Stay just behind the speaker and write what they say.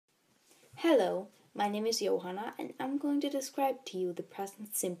Hello, my name is Johanna and I'm going to describe to you the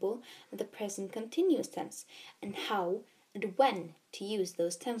present simple and the present continuous tense and how and when to use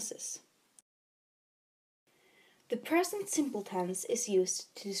those tenses. The present simple tense is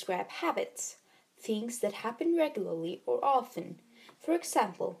used to describe habits, things that happen regularly or often. For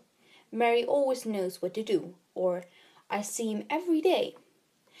example, Mary always knows what to do, or I see him every day.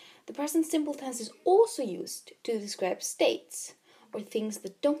 The present simple tense is also used to describe states, or things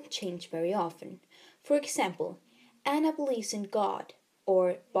that don't change very often. For example, Anna believes in God,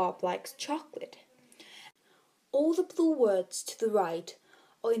 or Bob likes chocolate. All the blue words to the right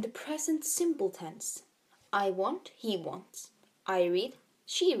are in the present simple tense. I want, he wants. I read,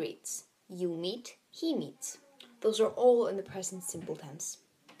 she reads. You meet, he meets. Those are all in the present simple tense.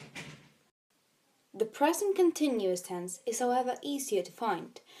 The present continuous tense is however easier to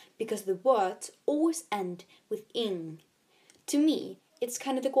find because the words always end with ing. To me, it's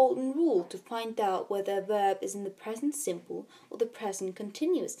kind of the golden rule to find out whether a verb is in the present simple or the present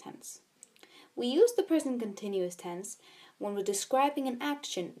continuous tense. We use the present continuous tense when we're describing an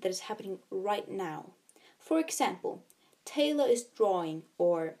action that is happening right now. For example, Taylor is drawing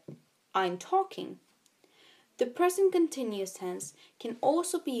or I'm talking. The present continuous tense can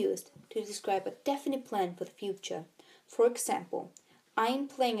also be used to describe a definite plan for the future. For example, I'm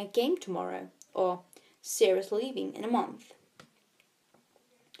playing a game tomorrow or Sarah's leaving in a month.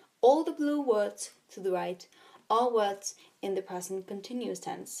 All the blue words to the right are words in the present continuous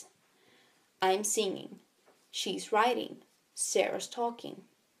tense. I'm singing, she's writing, Sarah's talking,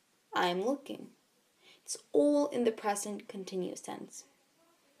 I'm looking. It's all in the present continuous tense.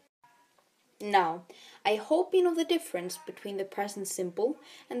 Now, I hope you know the difference between the present simple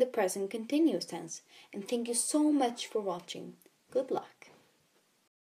and the present continuous tense, and thank you so much for watching. Good luck.